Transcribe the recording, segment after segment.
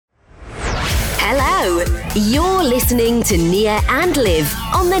Hello, you're listening to Nia and Liv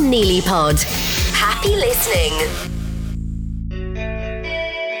on the Neely Pod. Happy listening.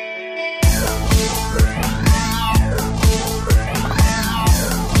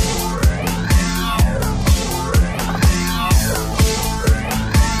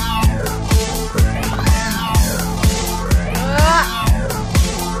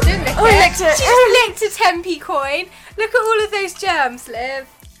 She just licked a 10p coin. Look at all of those germs, Liv.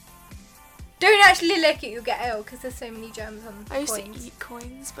 Don't actually lick it, you'll get ill because there's so many germs on coins. I used to eat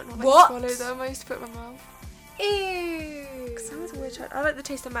coins, but not What? swallow them. I used to put it in my mouth. Ew. Sounds weird. I like the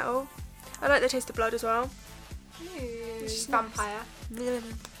taste of metal. I like the taste of blood as well. Ew. Just Vampire. Nice.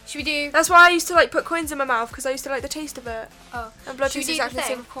 Should we do... That's why I used to like put coins in my mouth, because I used to like the taste of it. Oh. And blood Should we tastes do exactly the the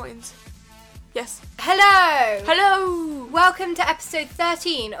same thing? with coins. Yes. Hello. Hello. Welcome to episode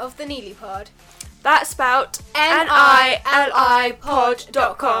 13 of the Neely Pod. That's spelt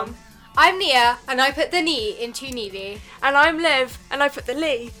NILIpod.com. I'm Nia, and I put the knee into Neely. And I'm Liv, and I put the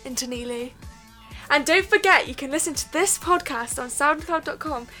Lee into Neely. And don't forget, you can listen to this podcast on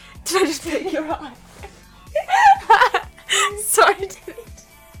soundcloud.com. Did I just pick your eye? Sorry, dude.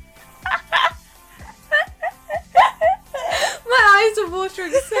 My eyes are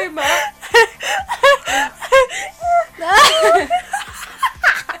watering so much.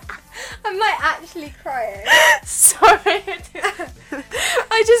 I'm like actually crying. Sorry.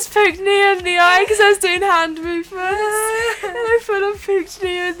 I just poked Nia in the eye because I was doing hand movements. And I full on poked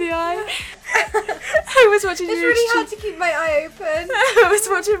Nia in the eye. I was watching It's really hard to keep my eye open. I was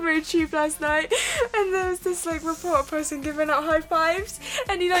watching RudeTube last night, and there was this like reporter person giving out high fives,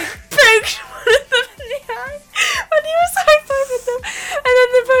 and he like poked one of them in the eye, and he was high fiving them, and then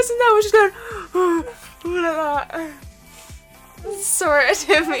the person there was just going like that. Sorry, I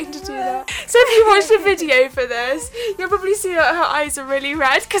didn't mean to do that. So if you watch the video for this, you'll probably see that her eyes are really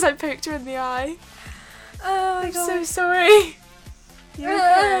red because I poked her in the eye. Oh my I'm god. so sorry. You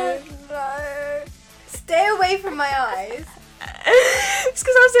okay? No. Stay away from my eyes. It's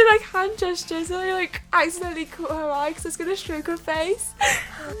because I was doing like hand gestures and I like accidentally caught her eye because I was going to stroke her face.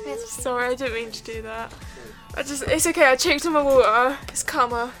 Sorry, I didn't mean to do that. It's okay, I choked on my water. It's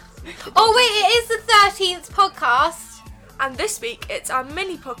karma. Oh wait, it is the 13th podcast. And this week it's our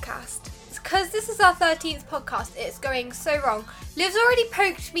mini podcast. Because this is our 13th podcast, it's going so wrong. Liv's already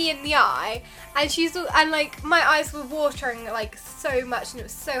poked me in the eye, and like my eyes were watering like so much, and it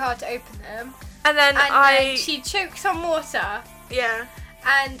was so hard to open them. And then then she choked on water, yeah.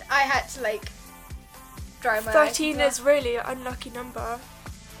 and I had to like dry my 13 eyes. is really an unlucky number.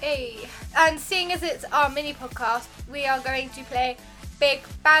 Hey. And seeing as it's our mini podcast, we are going to play Big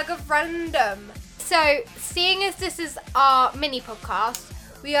Bag of Random. So, seeing as this is our mini podcast,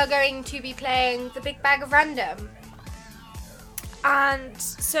 we are going to be playing the Big Bag of Random. And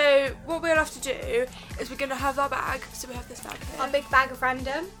so what we'll have to do is we're going to have our bag. So we have this bag here. Our Big Bag of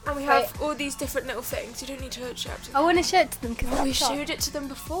Random. And we have all these different little things. You don't need to show it to them. I want to show it to them because We showed it to them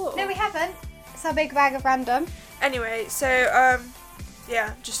before. No, we haven't. It's our Big Bag of Random. Anyway, so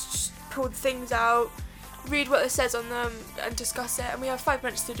yeah, just pull the things out, read what it says on them, and discuss it. And we have 5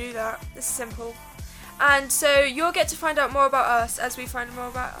 minutes to do that. It's simple. And so you'll get to find out more about us as we find more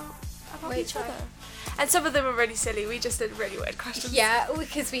about each other. And some of them are really silly. We just did really weird questions. Yeah,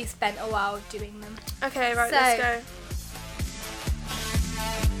 because we spent a while doing them. Okay, right, So- let's go.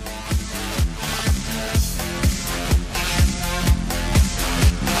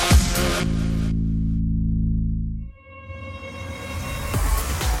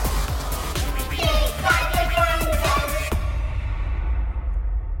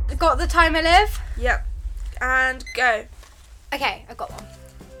 Got the timer, Liv? Yep. And go. Okay, I got one.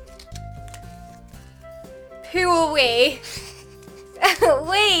 Who are we?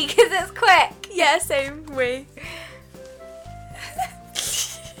 We, because it's quick. Yeah, same. We.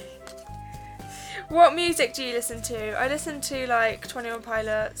 What music do you listen to? I listen to like 21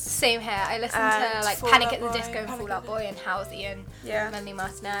 Pilots. Same here. I listen to And like Fall Panic Out at the Boy, Disco and Panic Fall at Out the- Boy and Halsey and Yeah. Melanie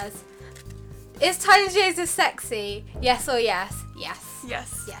Martinez. Is Tyler Joseph sexy? Yes or yes? Yes.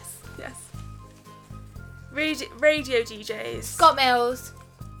 Yes. Yes. Yes. Radio DJs. Scott Mills.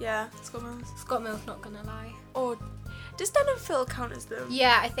 Yeah. Scott Mills. Scott Mills, not gonna lie. Or does Dan and Phil count as them?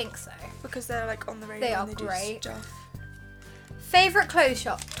 Yeah, I think so. Because they're like on the radio. They are and do great. stuff. Favourite clothes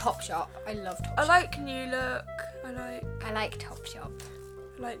shop? Topshop. I love Topshop. I like New Look. I like Topshop.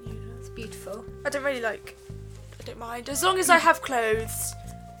 like New Look. It's beautiful. I don't don't mind. As long as I have clothes,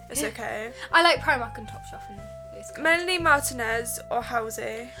 it's okay. I like Primark and Topshop and those kinds. Melanie Martinez or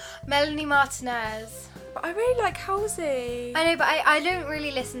Halsey. Melanie Martinez. But I really like Halsey. I know, but I don't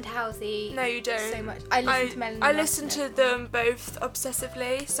really listen to Halsey. No, you don't. So much. I listen to Melanie I listen Martinez. to them both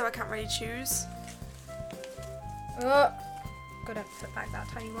obsessively, so I can't really choose. Oh, gotta put back that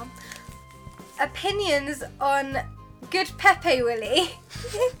tiny one. Opinions on Good Pepe Willy.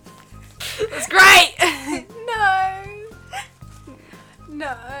 That's great! No.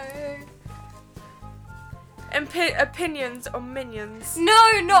 No. Opinions on Minions.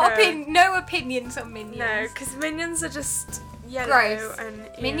 No, not No. no opinions on Minions. No, because Minions are just yellow Gross. and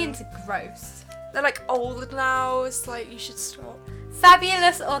ew. Minions are gross. They're like old now. It's like you should stop.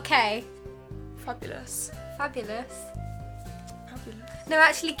 Fabulous or K? Fabulous. Fabulous. Fabulous. No,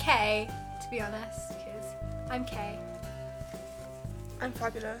 actually K, to be honest, because I'm K. I'm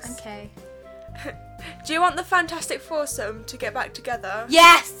fabulous. I'm K. Do you want the Fantastic Foursome to get back together?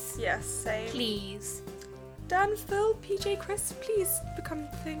 Yes! Yes, same. Please. Dan, Phil, PJ, Chris, please become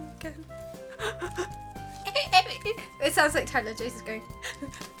a thing again. It sounds like Tyler Joseph's going.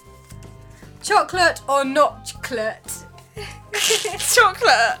 Chocolate or not chocolate?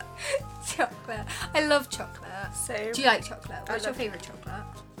 Chocolate! Chocolate. I love chocolate. Same. Do you like chocolate? I What's your love favourite chocolate?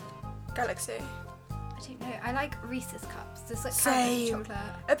 Galaxy. I don't know. I like Reese's cups. There's like Same. chocolate.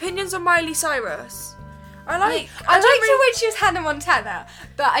 Opinions on Miley Cyrus. I like I liked her when she was Hannah Montana,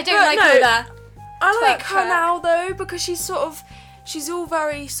 but I don't But like no, all that. I like her twerk. now though because she's all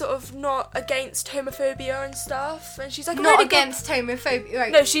very sort of not against homophobia and stuff, and she's like a Not really against homophobia.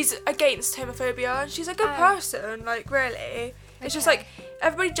 Right. Good, no, she's against homophobia, and she's a good Oh. person. Like really, it's just Okay. like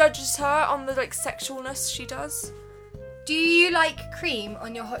everybody judges her on the like sexualness she does. Do you like cream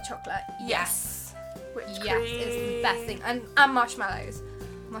on your hot chocolate? Yes. Whipped Yes, it's the best thing. And marshmallows.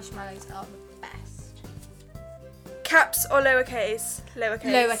 Marshmallows are the best. Caps or lowercase? Lowercase.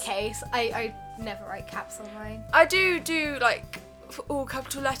 Lowercase. I never write caps on mine. I do like for all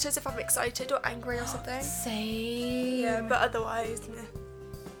capital letters if I'm excited or angry or something. Same. Yeah, but otherwise, meh.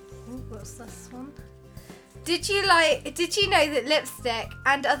 Ooh, what's this one? Did you know that lipstick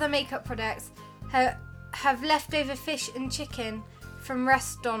and other makeup products have leftover fish and chicken from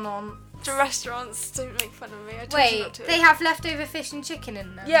restaurants? The restaurants don't make fun of me. I told you Wait, not to. they have leftover fish and chicken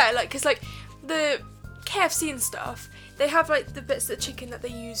in them? Yeah, like, because, like, the KFC and stuff, they have, like, the bits of chicken that they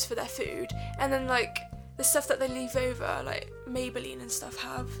use for their food, and then, like, the stuff that they leave over, like, Maybelline and stuff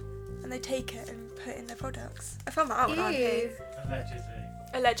have, and they take it and put it in their products. I found that out when I was Ew. here.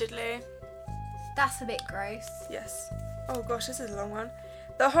 Allegedly. That's a bit gross. Yes. Oh gosh, this is a long one.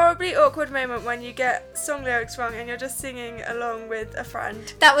 The horribly awkward moment when you get song lyrics wrong and you're just singing along with a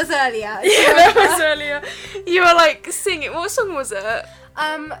friend. That was earlier. Yeah, that was earlier. You were like singing. What song was it?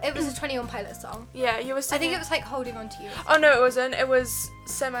 It was a 21 Pilots song. Yeah, you were I singing. think it was like Holding On To You. Oh no, it wasn't. It was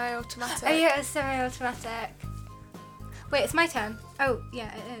semi-automatic. Oh yeah, it's semi-automatic. Wait, it's my turn. Oh yeah,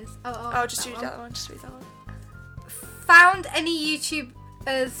 it is. Oh, just read one. that one. Just read that one. Found any new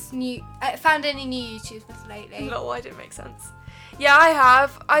YouTubers lately? No, I didn't make sense. Yeah, I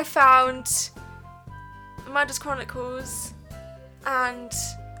have. I found Amanda's Chronicles and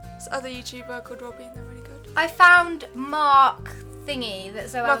this other YouTuber called Robbie, and they're really good. I found Mark Thingy that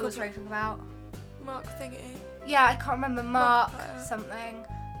Zoella Mark was raving about. Mark Thingy. Yeah, I can't remember. Mark Markiplier. something.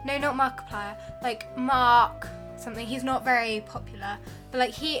 No, not Markiplier. Like Mark something. He's not very popular, but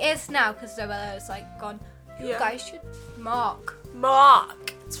like he is now because Zoella is like gone. You Yeah. guys should Mark.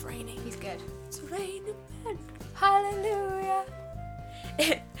 Mark. It's raining. He's good. It's raining men. Hallelujah.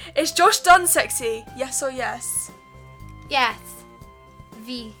 Is Josh Dunn sexy? Yes or yes? Yes.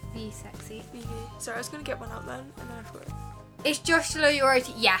 V sexy. Sorry, I was gonna get one out then, and then I forgot. Is Joshua your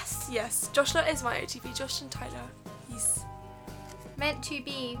OTP? Yes. Yes, Joshua is my OTP. Josh and Tyler. He's. Meant to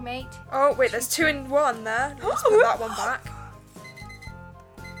be, mate. Oh wait, there's 2 in 1 there. Let's put that one back.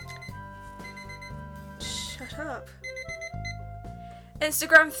 Shut up.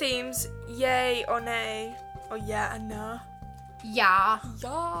 Instagram themes, yay or nay? Or yeah and nah? Yeah.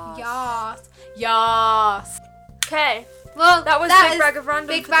 Yes. Yes. Yes. Okay. Well, That was Big is Bag of Random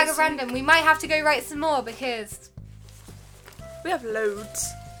Big for Bag this of Random. We might have to go write some more because We have loads.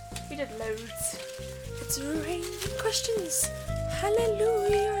 We did loads. It's raining questions.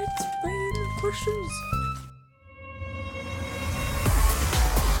 Hallelujah, it's raining questions.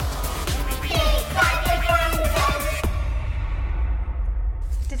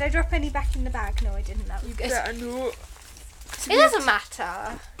 did I drop any back in the bag? No, I didn't. That was good. Yeah, no. It doesn't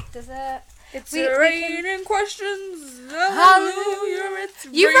matter, does it? It's we raining questions. Hallelujah. It's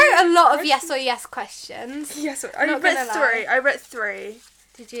You wrote a raining lot of questions. yes or yes questions. Yes, I Not read gonna 3. lie. I read 3.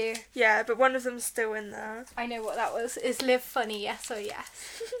 Did you? Yeah, but one of them's still in there. I know what that was. Is live funny, yes or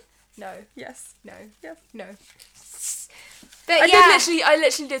yes? No, Yes. no, Yeah. no. But I yeah,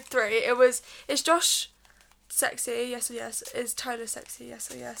 literally did 3. Is Josh sexy? Yes or yes? Is Tyler sexy? Yes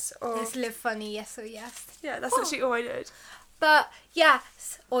or yes? Or is live funny, yes or yes? yeah, that's literally all I did. But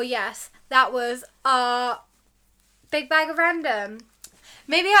yes or yes, that was our Big Bag of Random.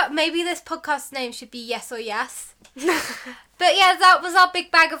 Maybe this podcast's name should be Yes or Yes. But yeah, that was our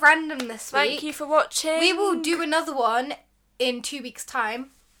Big Bag of Random this week. Thank you for watching. We will do another one in 2 weeks'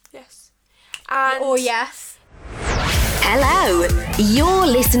 time. Yes. And Or yes. Hello, you're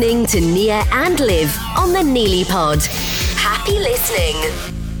listening to Nia and Liv on the Neely Pod. Happy listening.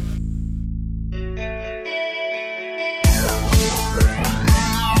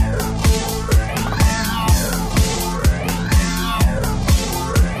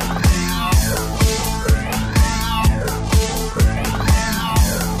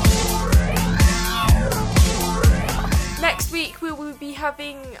 next week we will be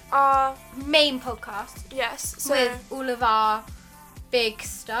having our Main podcast so with all of our big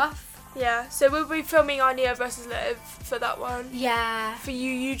stuff. yeah, so we'll be filming our Nia versus Liv for that one. Yeah. For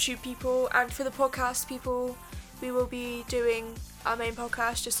you YouTube people, and for the podcast people, we will be doing our main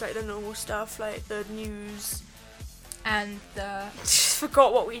podcast, just like the normal stuff, like the news. And the Just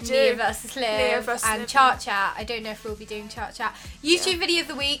forgot what we do. Nia versus Nia Liv versus and Liv. Chart Chat. I don't know if we'll be doing Chart Chat. YouTube video of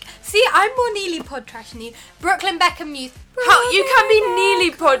the week. See, I'm more Neely Pod trash than you. Brooklyn Beckham news. How you can be Neely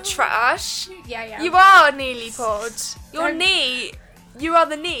Pod trash? Yeah. You are Neely Pod. Your Don't- knee. You are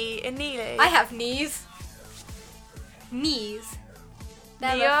the knee in Neely. I have knees. Knees.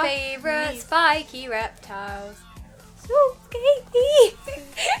 They're Nia, my favourite knees. spiky reptiles. Spooky.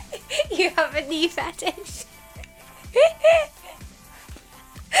 You have a knee fetish. She's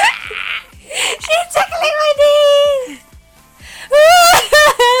tickling my knees.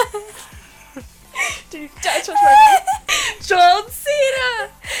 Dude, that's what's ready. John Cena.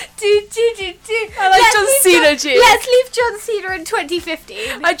 I like John Cena, Jew. Let's leave John Cena in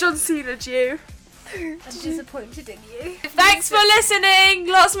 2015. I John Cena, Jew. I'm disappointed in you. Thanks for listening.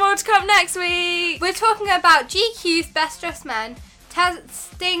 Lots more to come next week. We're talking about GQ's Best Dressed Men,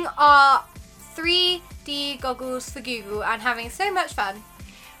 testing our 3D goggles for Google and having so much fun.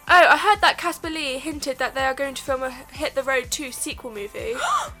 Oh, I heard that Casper Lee hinted that they are going to film a Hit the Road 2 sequel movie.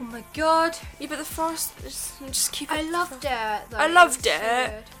 Oh my god. Yeah, but the first, just keep it. I loved it. Though. I loved was so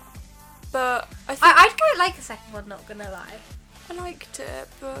it. good. But I think I'd quite like a second one, not gonna lie. I liked it,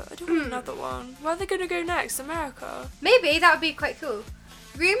 but I don't want another one. Where are they going to go next? America? Maybe that would be quite cool.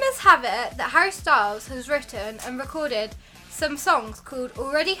 Rumours have it that Harry Styles has written and recorded some songs called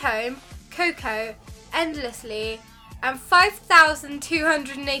Already Home, Coco, Endlessly, and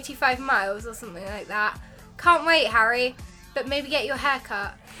 5,285 miles or something like that. Can't wait, Harry, but maybe get your hair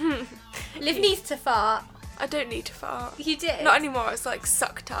cut. Liv needs to fart. I don't need to fart. You did. Not anymore, it's like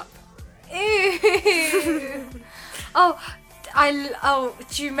sucked up. Ew. Oh,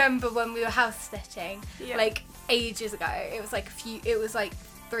 do you remember when we were house sitting? Yeah. Like ages ago. It was like 3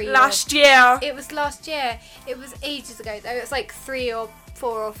 Last year. It was last year. It was ages ago though. It was like 3 or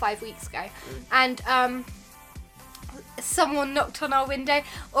 4 or 5 weeks ago. And someone knocked on our window,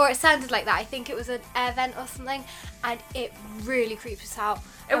 or it sounded like that. I think it was an air vent or something, and it really creeped us out.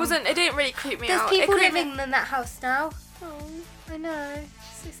 It didn't really creep me There's out. people It creeped living in that house now. Oh. I know.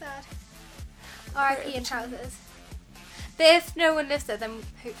 So sad. R.I.P. in houses. But if no one lives there, then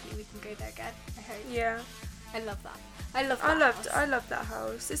hopefully we can go there again. I hope. Yeah. I love that. I love I that house. loved that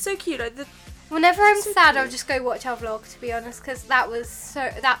house. It's so cute. Like Whenever I'm so sad, cute. I'll just go watch our vlog, to be honest, because I was so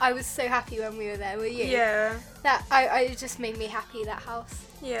happy when we were there. Were you? yeah. It just made me happy, that house.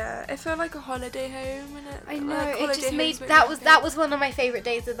 Yeah. It felt like a holiday home, innit? I know. Like, It holiday just made homes make that me was happy. that was one of my favourite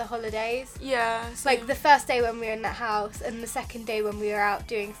days of the holidays. Yeah. Like the first day when we were in that house, and the second day when we were out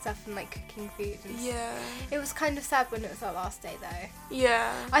doing stuff and like cooking food and stuff. Yeah. It was kind of sad when it was our last day though.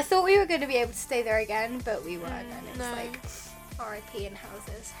 Yeah. I thought we were going to be able to stay there again, but we weren't, and it was no. like R.I.P. in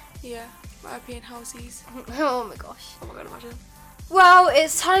houses. Yeah. European houses. Oh my gosh. Oh my god, imagine. Well,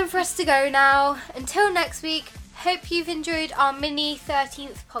 it's time for us to go now. Until next week, hope you've enjoyed our mini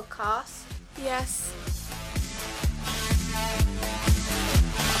 13th podcast. Yes.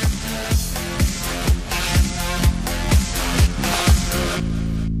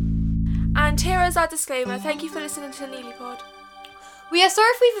 And here is our disclaimer. Thank you for listening to Neely Pod. We are sorry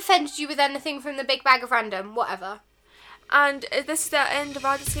if we've offended you with anything from the Big Bag of Random, whatever. And this is the end of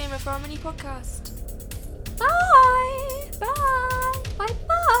our disclaimer for our mini podcast. Bye! Bye! Bye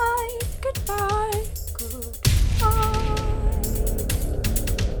bye! Goodbye. Goodbye!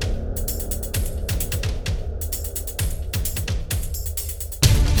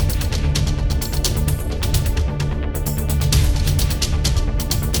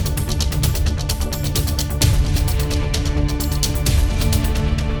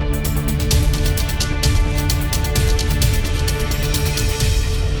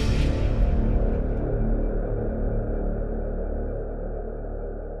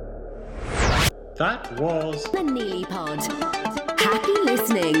 That was The Neely Pod. Happy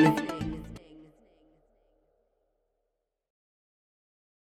listening.